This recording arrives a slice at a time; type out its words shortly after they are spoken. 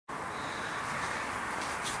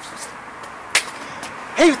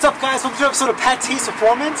Hey, what's up guys? Welcome to an episode of PATTAY'S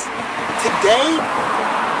Performance. Today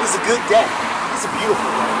is a good day. It's a beautiful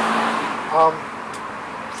day.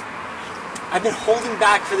 I've been holding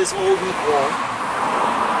back for this all week long.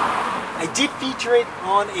 I did feature it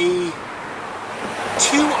on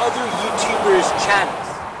two other YouTubers' channels.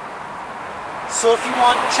 So if you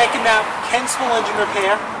want, check them out, Ken Small Engine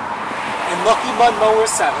Repair and Lucky Mud Mower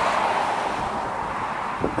 7.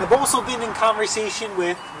 I've also been in conversation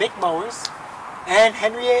with Mick Mowers and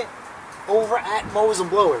Henriette over at Mowers and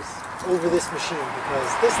Blowers over this machine because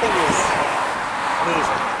this thing is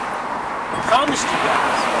amazing. I promised you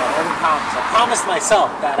guys, I promised myself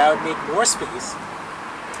that I would make more space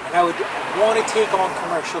and I would want to take on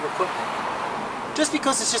commercial equipment just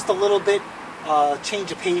because it's just a little bit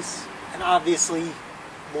change of pace and obviously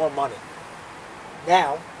more money.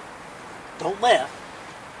 Now, don't laugh,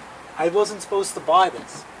 I wasn't supposed to buy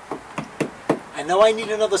this. I know I need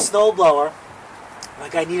another snowblower,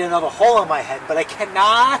 like I need another hole on my head, but I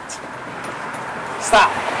cannot stop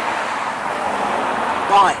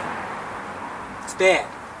buying. It's bad.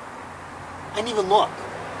 I didn't even look.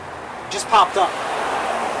 It just popped up.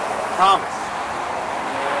 I promise.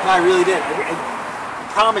 No, I really did. I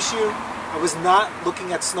promise you, I was not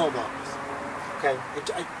looking at snowblowers. Okay?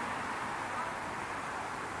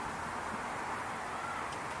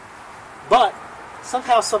 But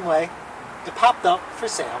somehow, some way, it popped up for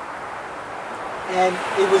sale. And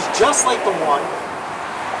it was just like the one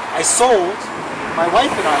I sold. My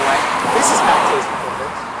wife and I went, this is PATTAY'S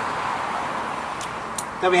Performance,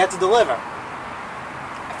 that we had to deliver.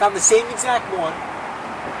 I found the same exact one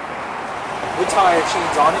with tire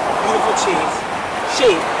chains on it, beautiful chains,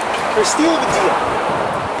 shape, for a steal of a deal.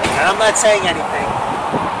 And I'm not saying anything,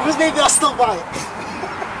 because maybe I'll still buy it.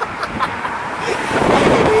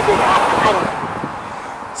 maybe I don't know.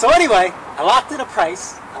 So anyway, I locked in a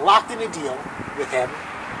price, I locked in a deal with him,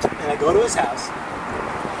 and I go to his house,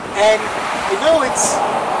 and I know it's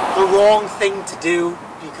the wrong thing to do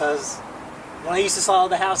because when I used to sell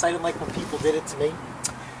the house, I didn't like when people did it to me.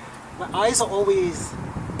 My eyes are always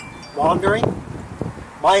wandering.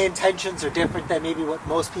 My intentions are different than maybe what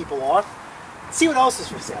most people are. Let's see what else is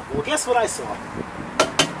for sale. Well, guess what I saw?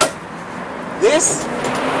 This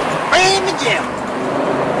right in the gym.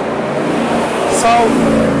 So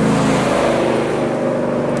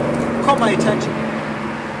caught my attention.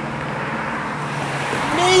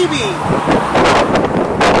 Maybe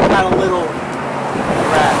got a little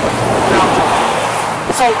grab.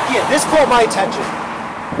 So yeah, this caught my attention,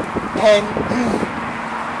 and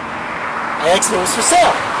I asked him if it was for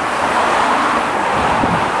sale,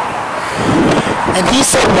 and he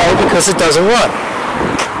said no because it doesn't run.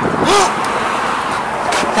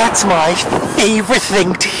 That's my favorite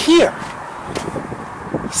thing to hear.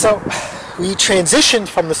 So we transitioned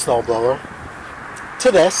from the snowblower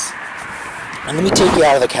to this, and let me take you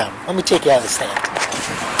out of the camera. Let me take you out of the stand.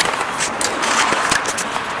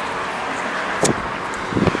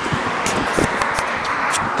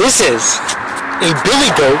 This is a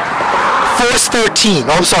Billy Goat Force 13.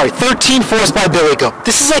 Oh, I'm sorry, 13 Force by Billy Goat.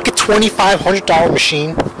 This is like a $2,500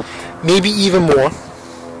 machine, maybe even more.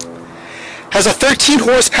 Has a 13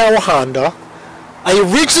 horsepower Honda. I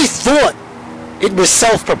originally thought it was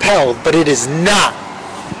self-propelled, but it is not.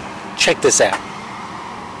 Check this out.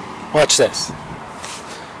 Watch this.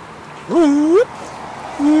 Whoop,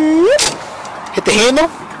 whoop. Hit the handle.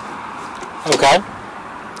 Okay.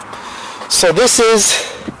 So this is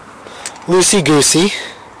loosey-goosey.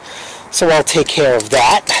 So I'll take care of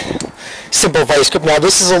that. Simple vice grip. Now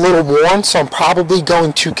this is a little worn, so I'm probably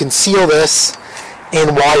going to conceal this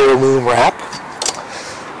in wire loom wrap.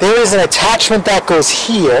 There is an attachment that goes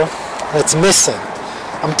here that's missing.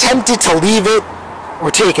 I'm tempted to leave it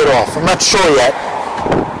or take it off. I'm not sure yet.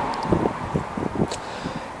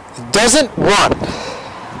 It doesn't run,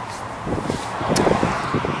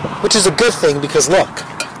 which is a good thing because look,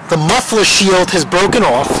 the muffler shield has broken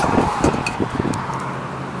off,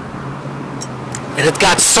 and it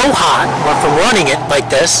got so hot from running it like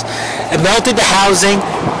this, it melted the housing.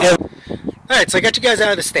 Alright, so I got you guys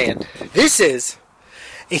out of the stand. This is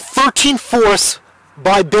a 13 Force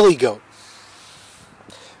by Billy Goat.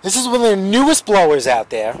 This is one of the newest blowers out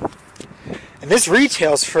there, and this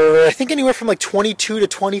retails for I think anywhere from like 22 to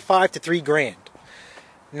 25 to 3 grand.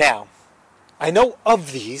 Now, I know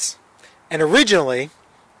of these, and originally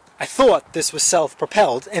I thought this was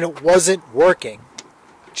self-propelled and it wasn't working.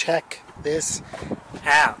 Check this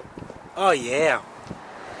out. Oh yeah.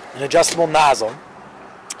 An adjustable nozzle.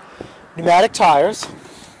 Pneumatic tires.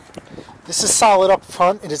 This is solid up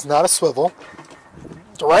front. It is not a swivel.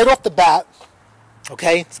 Right off the bat,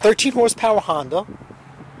 okay, it's 13 horsepower Honda.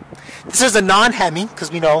 This is a non-Hemi,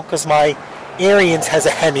 because we know, because my Arians has a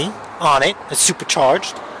Hemi on it. It's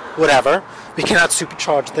supercharged. Whatever. We cannot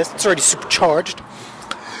supercharge this. It's already supercharged.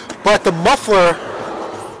 But the muffler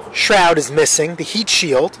shroud is missing. The heat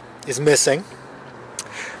shield is missing.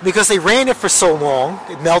 Because they ran it for so long,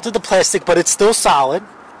 it melted the plastic, but it's still solid.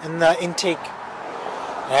 And the intake,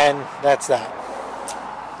 and that's that.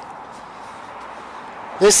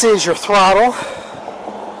 This is your throttle.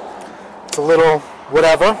 It's a little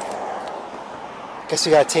whatever. Guess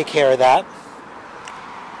we gotta take care of that.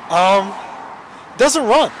 Doesn't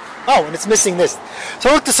run. Oh, and it's missing this. So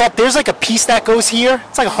I looked this up. There's like a piece that goes here.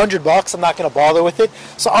 It's like $100. I'm not gonna bother with it.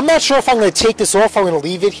 So I'm not sure if I'm gonna take this off. I'm gonna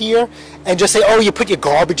leave it here and just say, oh, you put your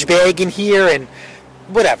garbage bag in here and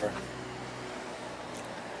whatever.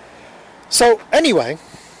 So anyway,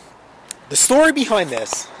 the story behind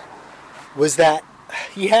this was that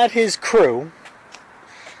he had his crew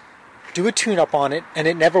do a tune-up on it, and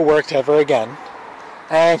it never worked ever again.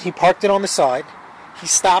 And he parked it on the side. He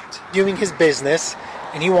stopped doing his business,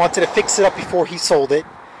 and he wanted to fix it up before he sold it.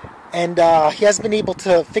 And he hasn't been able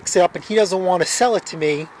to fix it up, and he doesn't want to sell it to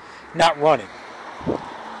me not running.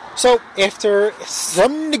 So after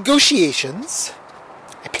some negotiations,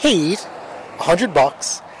 I paid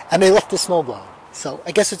 $100, and they left the snowblower. So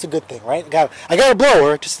I guess it's a good thing, right? I got a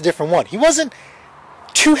blower, just a different one. He wasn't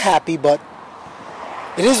too happy, but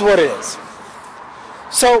it is what it is.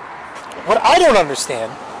 So what I don't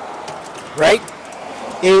understand, right,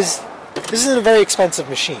 is this is a very expensive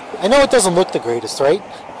machine. I know it doesn't look the greatest, right?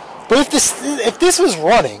 But if this was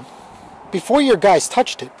running before your guys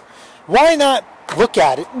touched it, why not look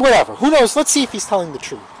at it? Whatever. Who knows? Let's see if he's telling the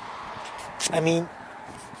truth. I mean,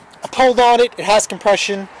 I pulled on it. It has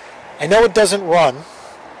compression. I know it doesn't run,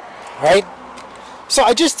 right? So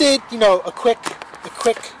I just did, a quick,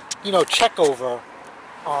 check over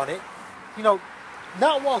on it.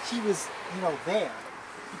 Not while he was, there,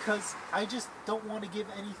 because I just don't want to give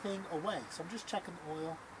anything away. So I'm just checking the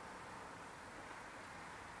oil.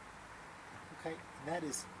 Okay, and that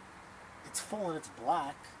is, it's full and it's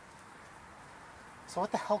black. So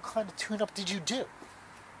what the hell kind of tune-up did you do?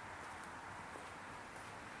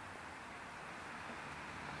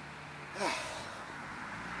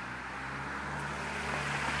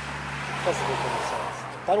 Doesn't make any sense.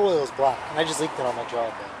 That oil is black, and I just leaked it on my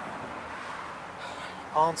job.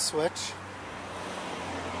 On switch.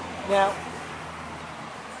 Now,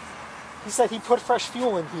 he said he put fresh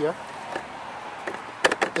fuel in here.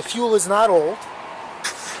 The fuel is not old.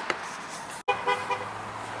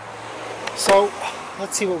 So,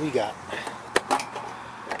 let's see what we got.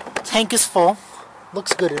 Tank is full.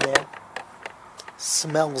 Looks good in there.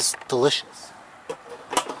 Smells delicious.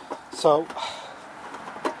 So,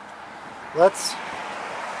 let's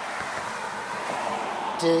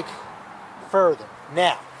dig further.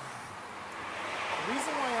 Now, the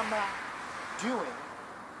reason why I'm not doing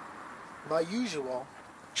my usual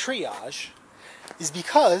triage is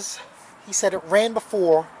because he said it ran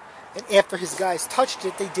before, and after his guys touched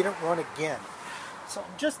it, they didn't run again. So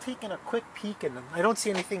I'm just taking a quick peek, and I don't see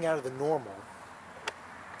anything out of the normal,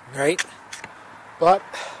 right? But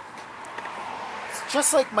it's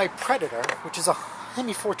just like my Predator, which is a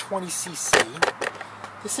Hemi 420cc.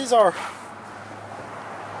 This is our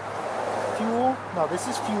fuel. No, this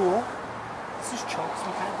is fuel. This is chunks.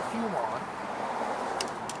 We had the fuel on.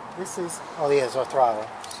 This is, oh yeah, it's our throttle.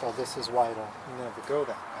 So this is why it will never go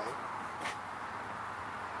that way.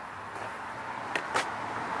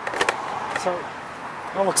 So,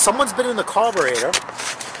 oh look, someone's been in the carburetor,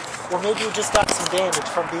 or maybe we just got some damage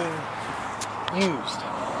from being used.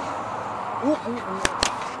 Ooh, ooh, ooh.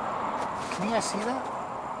 Can you guys see that?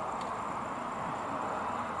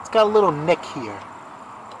 It's got a little nick here.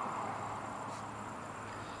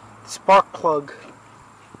 Spark plug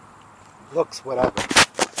looks whatever.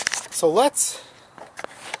 So let's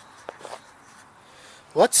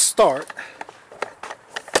start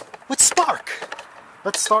with spark.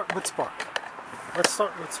 Let's start with spark.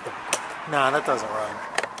 Nah, that doesn't rhyme.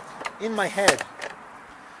 In my head,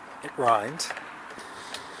 it rhymes.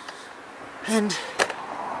 And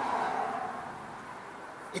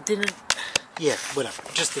it didn't, yeah, whatever.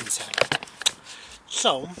 It just didn't sound good.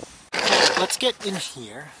 So, let's get in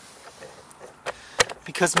here.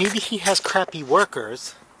 Because maybe he has crappy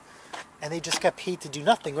workers and they just got paid to do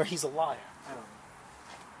nothing, or he's a liar. I don't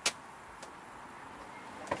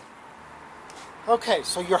know. Okay,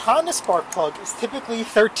 so your Honda spark plug is typically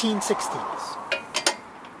 13/16.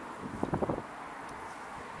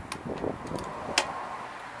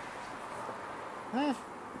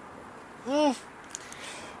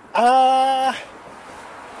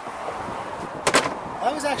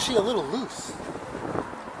 That was actually a little loose.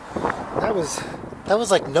 That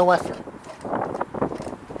was like no effort.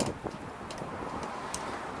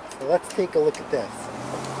 So let's take a look at this.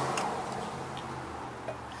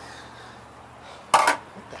 What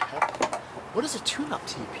the heck? What is a tune-up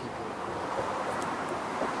to you people?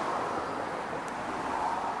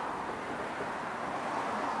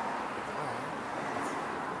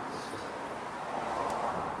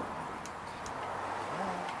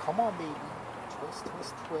 Come on, baby. Twist,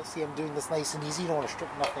 twist, twist. See, I'm doing this nice and easy. You don't want to strip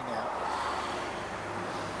nothing out.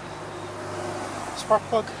 Spark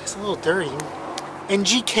plug is a little dirty.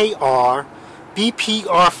 NGKR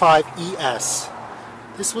BPR5ES.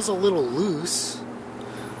 This was a little loose.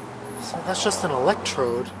 So that's just an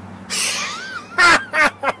electrode.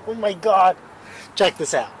 Oh my god. Check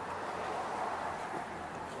this out.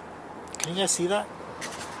 Can you guys see that?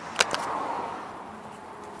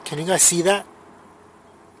 Can you guys see that?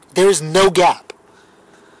 There's no gap,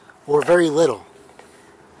 or very little,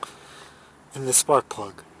 in the spark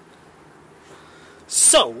plug.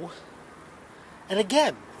 So, and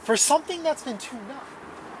again, for something that's been tuned up,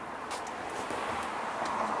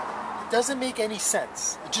 it doesn't make any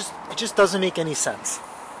sense. It just doesn't make any sense.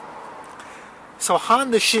 So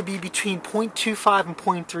Honda should be between 0.25 and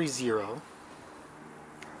 0.30.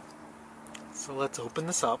 So let's open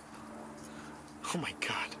this up. Oh my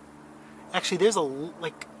god. Actually, there's a,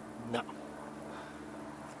 like, no.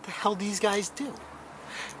 What the hell do these guys do?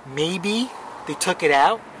 Maybe they took it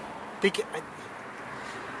out. They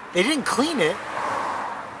didn't clean it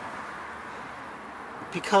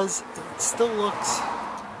because it still looks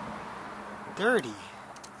dirty.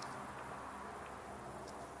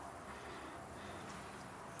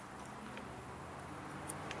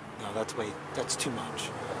 No, that's too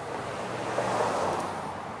much.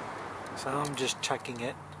 So I'm just checking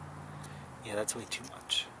it. Yeah, that's way too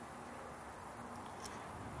much.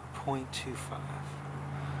 0.25.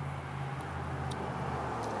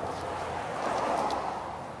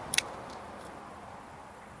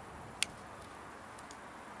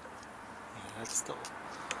 Yeah, that's still...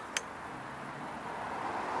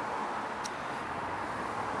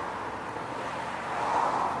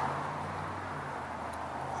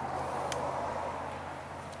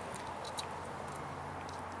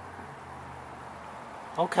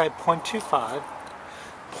 Okay, 0.25,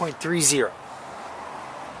 0.30.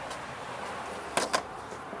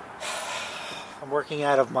 I'm working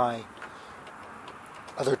out of my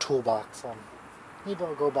other toolbox. Maybe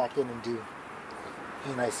I'll go back in and do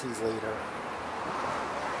NICs later.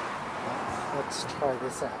 Let's try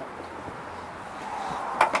this out.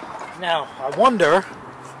 Now, I wonder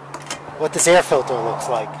what this air filter looks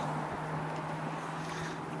like.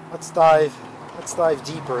 Let's dive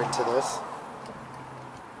deeper into this.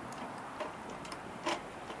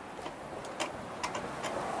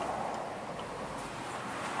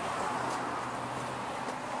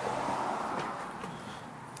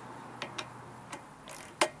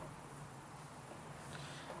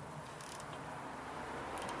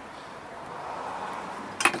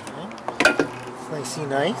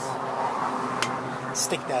 Nice.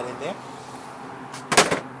 Stick that in there.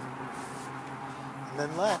 And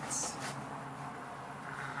then let's...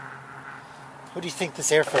 What do you think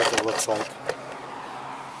this air filter looks like?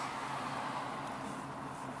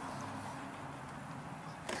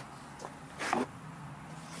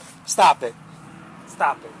 Stop it.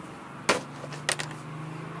 Stop it.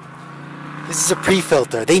 This is a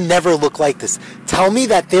pre-filter. They never look like this. Tell me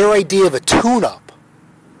that their idea of a tune-up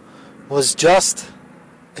was just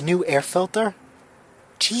a new air filter?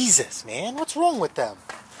 Jesus, man, what's wrong with them?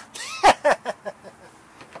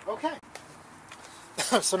 Okay.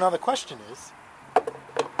 So now the question is,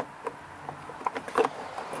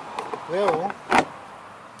 will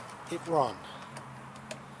it run?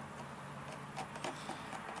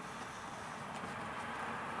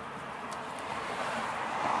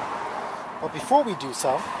 But before we do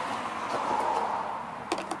so,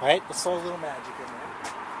 right, let's throw a little magic in there.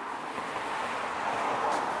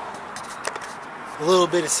 A little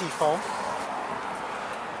bit of Seafoam,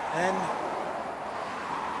 and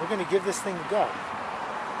we're going to give this thing a go.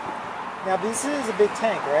 Now this is a big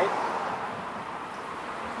tank, right?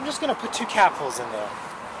 I'm just going to put 2 capfuls in there.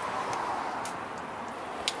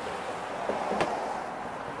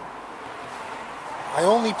 I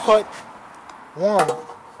only put 1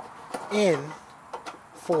 in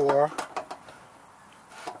for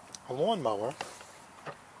a lawnmower,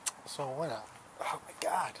 so why not? Oh my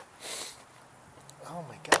god. Oh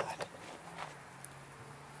my god.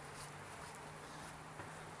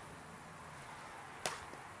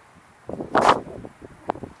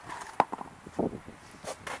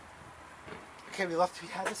 Okay, we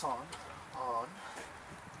had this on.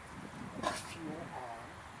 fuel on.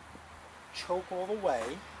 Choke all the way.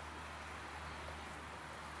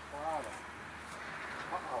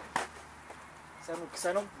 Uh-oh. Because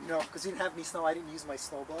I don't, because we didn't have any snow, I didn't use my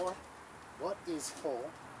snowblower. What is full?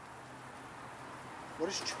 What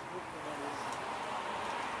is choke?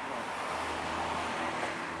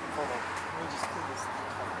 Hold on. Let me just clean this thing.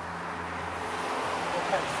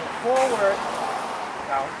 Okay, so forward.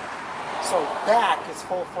 No. So back is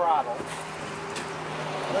full throttle.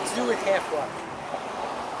 Let's do it half run.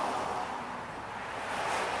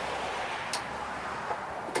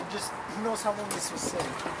 Just, who knows how long this was sitting.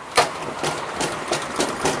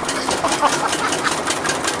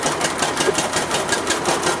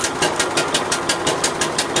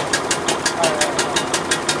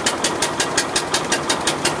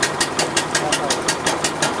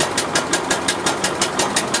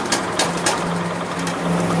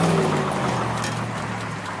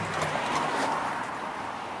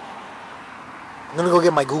 I'm gonna go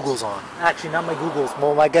get my Googles on. Actually, not my Googles.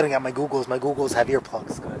 Well, I gotta get my Googles. My Googles have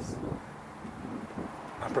earplugs, guys.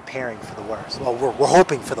 I'm preparing for the worst. Well, we're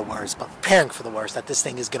hoping for the worst, but preparing for the worst, that this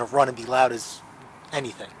thing is gonna run and be loud as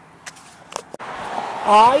anything.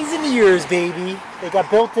 Eyes and ears, baby. They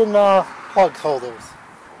got built-in plug holders.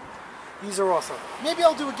 These are awesome. Maybe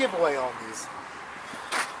I'll do a giveaway on these.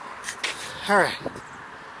 All right.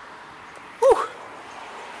 Whew. All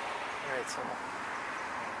right, so.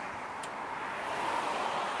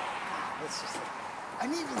 Let's just. I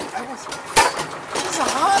was. This is a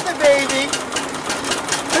Honda, baby.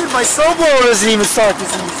 Dude, my snowblower doesn't even start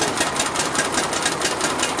this easy.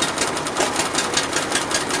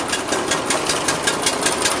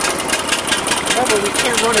 Remember, we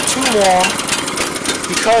can't run it too long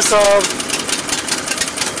because of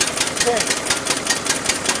thing.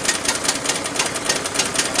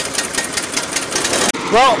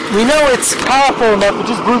 Well, we know it's powerful enough to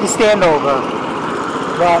just brew the stand over.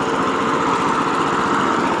 But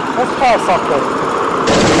let's try something.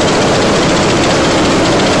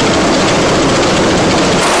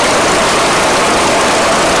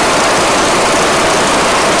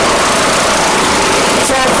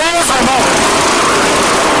 So it goes remote.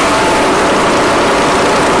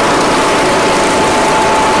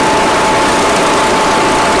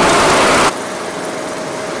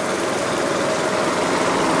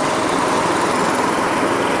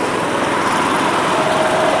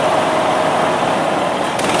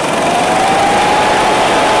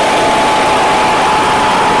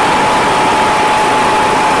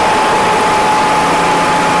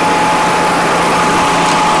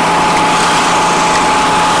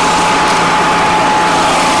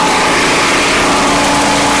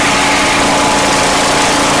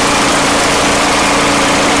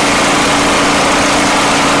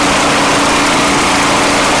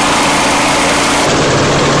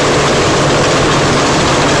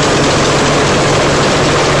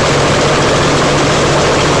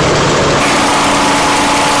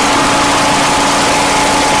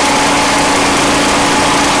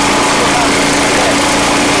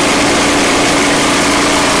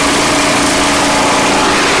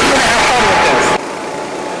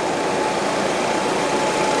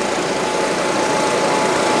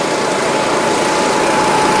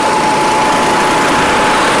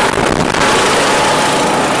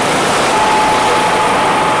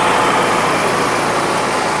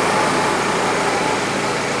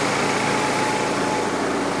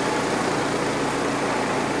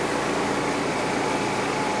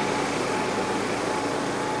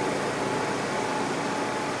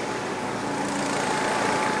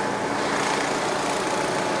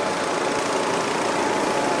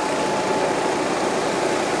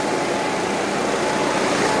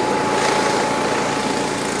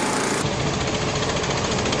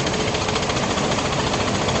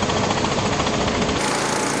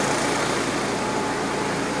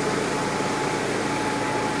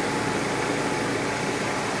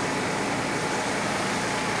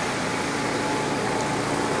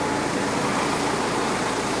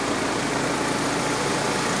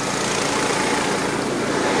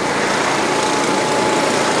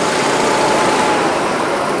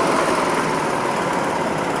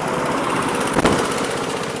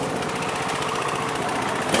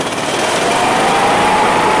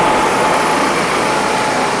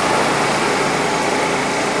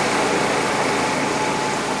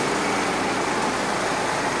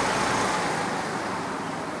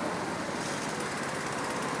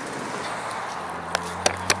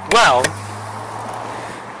 Well,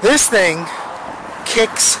 this thing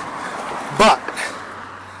kicks butt.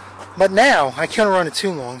 But now, I can't run it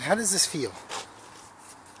too long. How does this feel?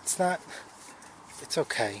 It's not, it's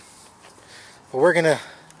okay. But we're gonna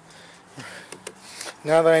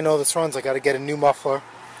Now that I know this runs, I got to get a new muffler,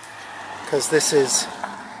 because this is,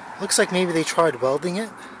 looks like maybe they tried welding it,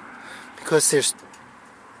 because there's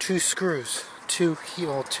 2 screws,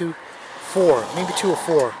 4, maybe 2 or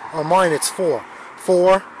 4. On mine it's 4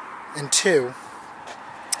 and 2.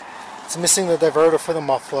 It's missing the diverter for the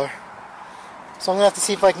muffler, so I'm gonna have to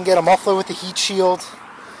see if I can get a muffler with a heat shield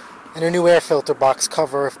and a new air filter box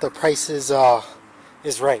cover if the price is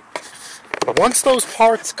right. Once those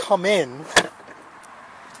parts come in,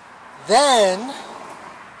 then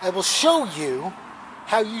I will show you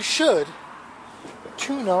how you should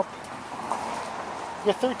tune up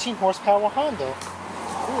your 13 horsepower Honda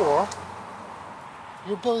or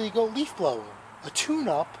your Billy Goat leaf blower. A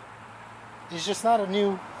tune-up is just not a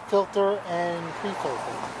new filter and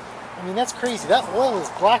pre-filter. I mean, that's crazy. That oil is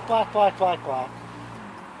black.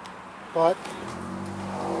 But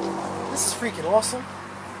this is freaking awesome.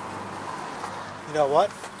 You know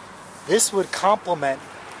what? This would complement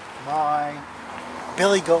my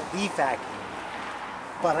Billy Goat leaf vacuum,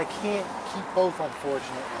 but I can't keep both,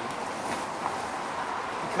 unfortunately,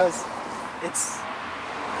 because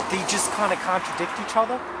they just kind of contradict each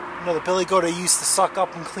other. You know, the Billy Goat I used to suck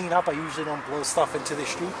up and clean up. I usually don't blow stuff into the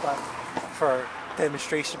street, but for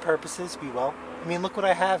demonstration purposes, we will. I mean, look what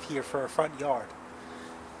I have here for a front yard.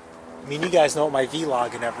 I mean, you guys know my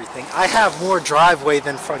vlog and everything. I have more driveway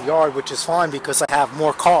than front yard, which is fine because I have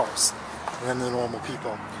more cars than the normal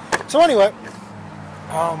people. So anyway,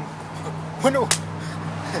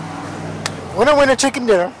 winner chicken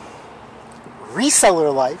dinner,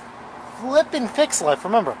 reseller life, flip and fix life.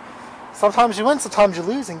 Remember, sometimes you win, sometimes you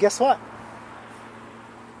lose, and guess what?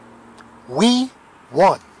 We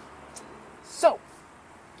won. So,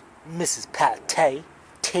 Mrs. Pattay,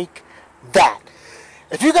 take that.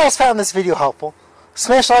 If you guys found this video helpful,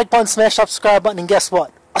 smash the like button, smash that subscribe button, and guess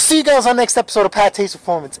what? I'll see you guys on the next episode of PATTAY'S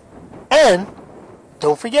Performance. And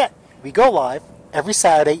don't forget, we go live every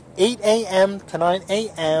Saturday, 8 a.m. to 9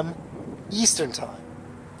 a.m. Eastern Time.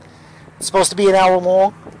 It's supposed to be an hour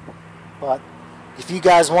long, but if you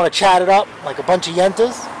guys want to chat it up like a bunch of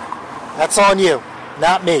yentas, that's on you,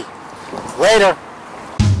 not me. Later.